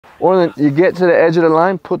Or then you get to the edge of the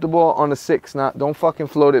line, put the ball on the 6. Don't fucking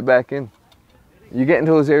float it back in. You get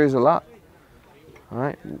into those areas a lot. All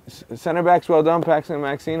right. Center backs, well done, Paxton and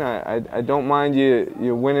Maxine. I don't mind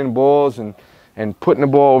you winning balls and putting the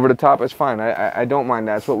ball over the top. It's fine. I don't mind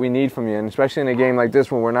that. That's what we need from you. And especially in a game like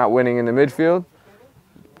this when we're not winning in the midfield,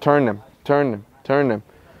 turn them.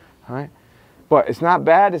 All right. But it's not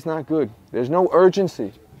bad. It's not good. There's no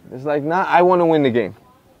urgency. It's like, I want to win the game.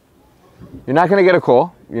 You're not going to get a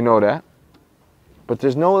call. You know that. But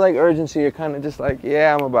there's no like urgency. You're kind of just like,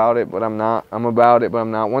 yeah, I'm about it, but I'm not. I'm about it, but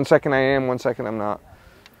I'm not. 1 second I am, 1 second I'm not.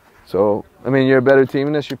 So, I mean, you're a better team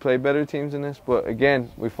in this. You play better teams in this. But again,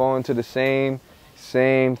 we fall into the same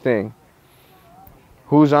thing.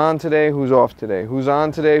 Who's on today? Who's off today? Who's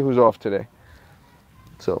on today? Who's off today?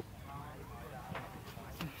 So,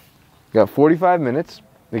 got 45 minutes.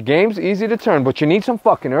 The game's easy to turn, but you need some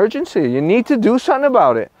fucking urgency. You need to do something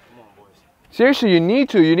about it. Seriously, you need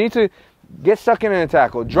to. You need to get stuck in a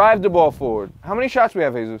tackle. Drive the ball forward. How many shots we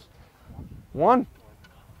have, Jesus? 1.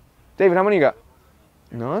 David, how many you got?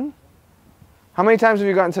 None. How many times have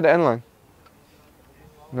you gotten to the end line?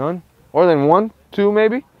 None. Or then 1, 2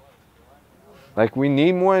 maybe? Like, we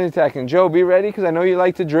need more in attacking. Joe, be ready, because I know you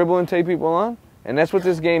like to dribble and take people on. And that's what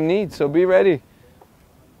this game needs, so be ready.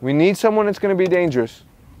 We need someone that's going to be dangerous.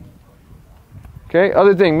 Okay,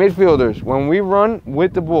 other thing, midfielders, when we run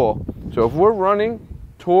with the ball, so if we're running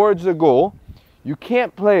towards the goal, you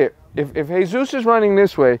can't play it. If Jesus is running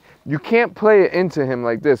this way, you can't play it into him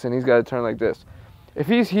like this, and he's got to turn like this. If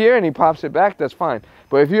he's here and he pops it back, that's fine.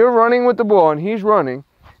 But if you're running with the ball and he's running,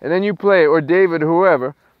 and then you play it, or David,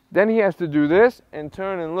 whoever, then he has to do this and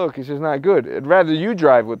turn and look. It's just not good. I'd rather you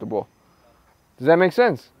drive with the ball. Does that make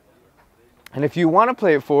sense? And if you want to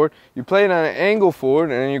play it forward, you play it on an angle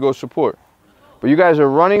forward, and then you go support. But you guys are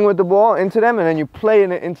running with the ball into them, and then you play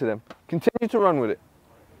it into them. Continue to run with it.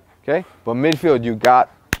 Okay? But midfield, you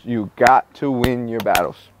got to win your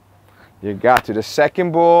battles. You got to. The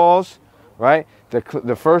second balls, right?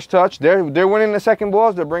 The first touch, they're winning the second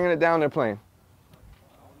balls. They're bringing it down. They're playing.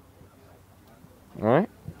 All right?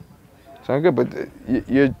 Sound good, but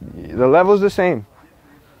the level's the same.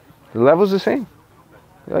 The level's the same.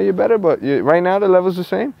 Yeah, you're better, but right now the level's the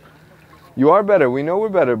same. You are better. We know we're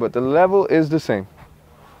better, but the level is the same.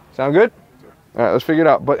 Sound good? All right, let's figure it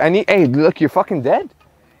out. But I need, hey, look, you're fucking dead.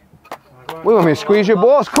 Wait, want me to squeeze your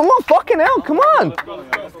balls? Come on, fucking hell, come on.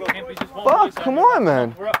 Fuck, come on,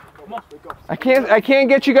 man. I can't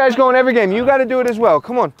get you guys going every game. You got to do it as well.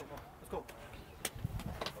 Come on.